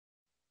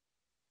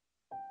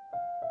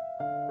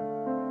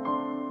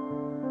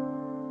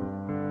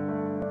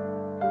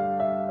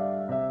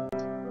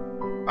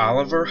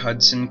Oliver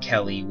Hudson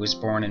Kelley was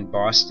born in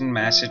Boston,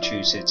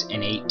 Massachusetts in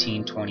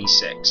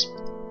 1826.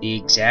 The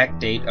exact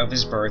date of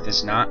his birth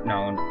is not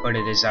known, but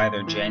it is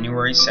either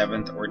January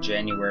 7th or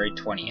January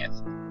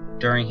 20th.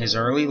 During his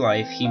early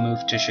life, he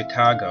moved to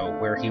Chicago,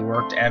 where he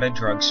worked at a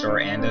drugstore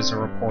and as a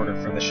reporter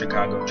for the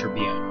Chicago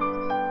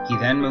Tribune. He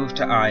then moved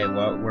to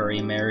Iowa, where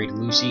he married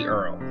Lucy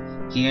Earle.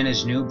 He and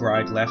his new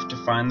bride left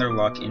to find their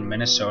luck in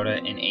Minnesota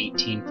in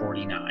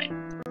 1849.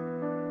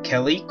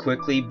 Kelley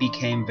quickly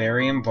became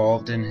very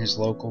involved in his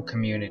local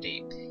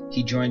community.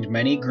 He joined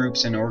many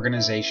groups and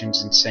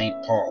organizations in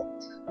St. Paul.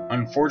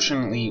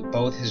 Unfortunately,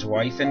 both his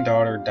wife and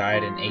daughter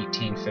died in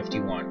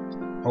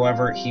 1851.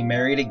 However, he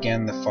married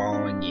again the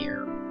following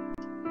year.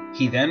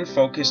 He then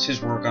focused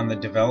his work on the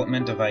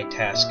development of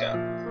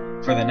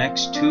Itasca. For the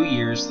next 2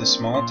 years, the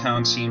small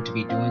town seemed to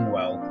be doing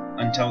well,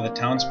 until the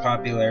town's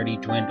popularity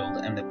dwindled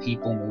and the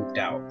people moved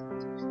out.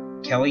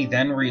 Kelley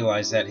then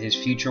realized that his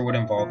future would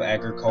involve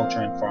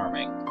agriculture and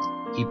farming.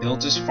 He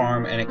built his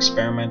farm and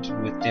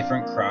experimented with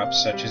different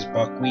crops such as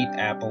buckwheat,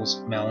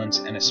 apples, melons,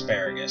 and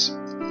asparagus.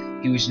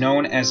 He was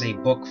known as a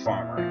book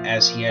farmer,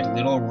 as he had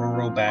little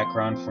rural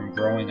background from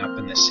growing up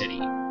in the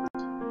city.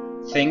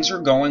 Things were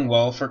going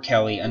well for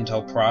Kelley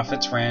until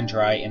profits ran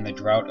dry in the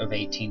drought of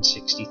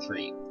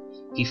 1863.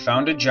 He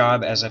found a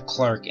job as a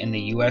clerk in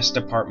the U.S.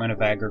 Department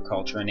of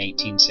Agriculture in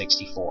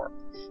 1864.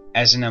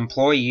 As an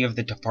employee of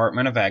the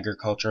Department of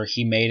Agriculture,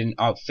 he made an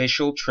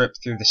official trip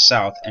through the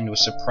South and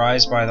was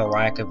surprised by the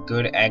lack of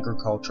good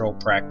agricultural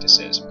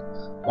practices.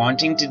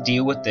 Wanting to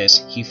deal with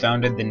this, he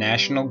founded the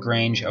National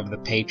Grange of the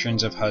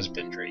Patrons of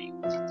Husbandry.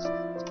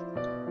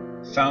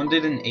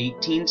 Founded in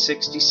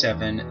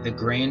 1867, the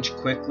Grange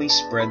quickly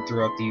spread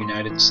throughout the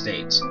United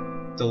States.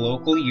 The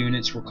local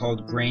units were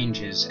called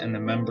Granges and the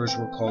members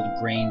were called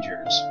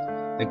Grangers.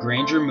 The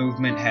Granger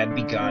movement had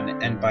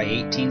begun, and by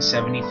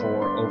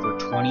 1874 over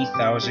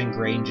 20,000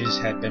 Granges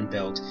had been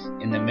built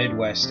in the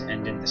Midwest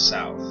and in the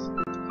South.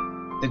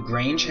 The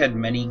Grange had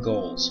many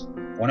goals.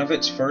 One of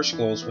its first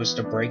goals was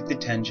to break the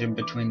tension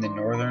between the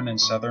northern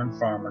and southern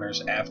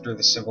farmers after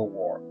the Civil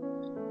War.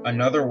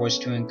 Another was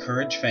to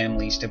encourage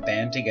families to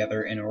band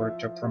together in order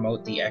to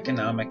promote the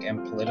economic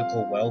and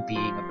political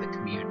well-being of the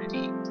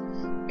community.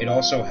 It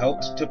also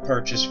helped to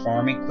purchase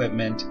farm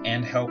equipment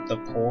and help the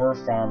poorer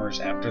farmers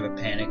after the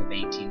Panic of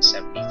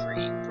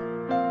 1873.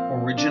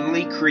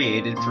 Originally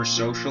created for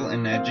social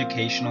and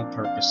educational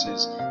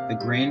purposes, the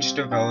Grange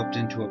developed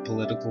into a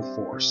political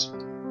force.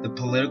 The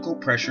political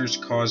pressures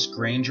caused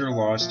Granger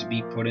laws to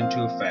be put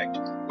into effect,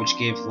 which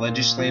gave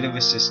legislative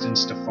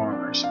assistance to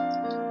farmers.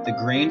 The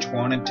Grange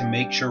wanted to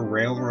make sure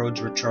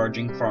railroads were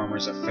charging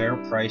farmers a fair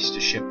price to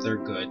ship their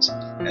goods,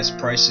 as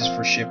prices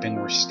for shipping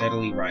were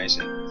steadily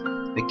rising.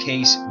 The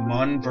case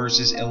Munn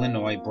versus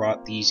Illinois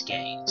brought these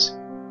gains.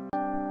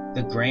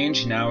 The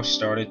Grange now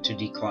started to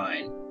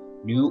decline.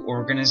 New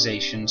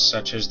organizations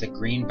such as the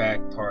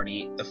Greenback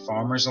Party, the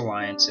Farmers'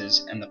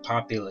 Alliances, and the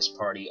Populist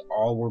Party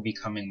all were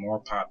becoming more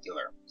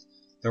popular.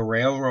 The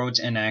railroads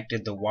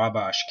enacted the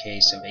Wabash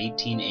case of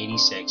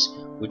 1886,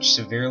 which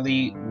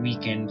severely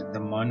weakened the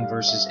Munn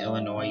versus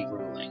Illinois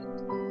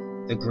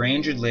ruling. The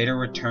Grange would later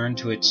return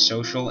to its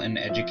social and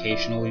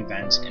educational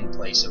events in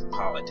place of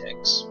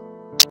politics.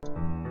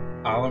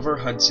 Oliver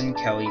Hudson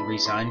Kelley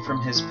resigned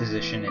from his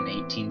position in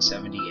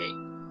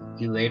 1878.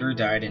 He later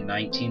died in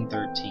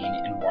 1913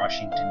 in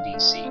Washington,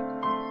 D.C.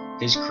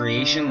 His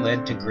creation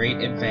led to great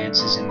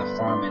advances in the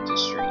farm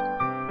industry.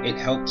 It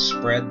helped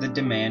spread the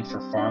demand for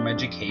farm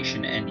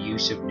education and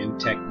use of new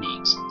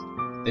techniques.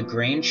 The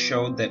Grange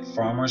showed that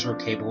farmers were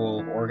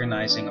capable of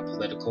organizing a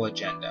political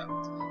agenda.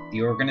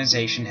 The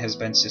organization has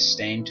been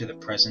sustained to the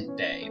present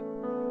day.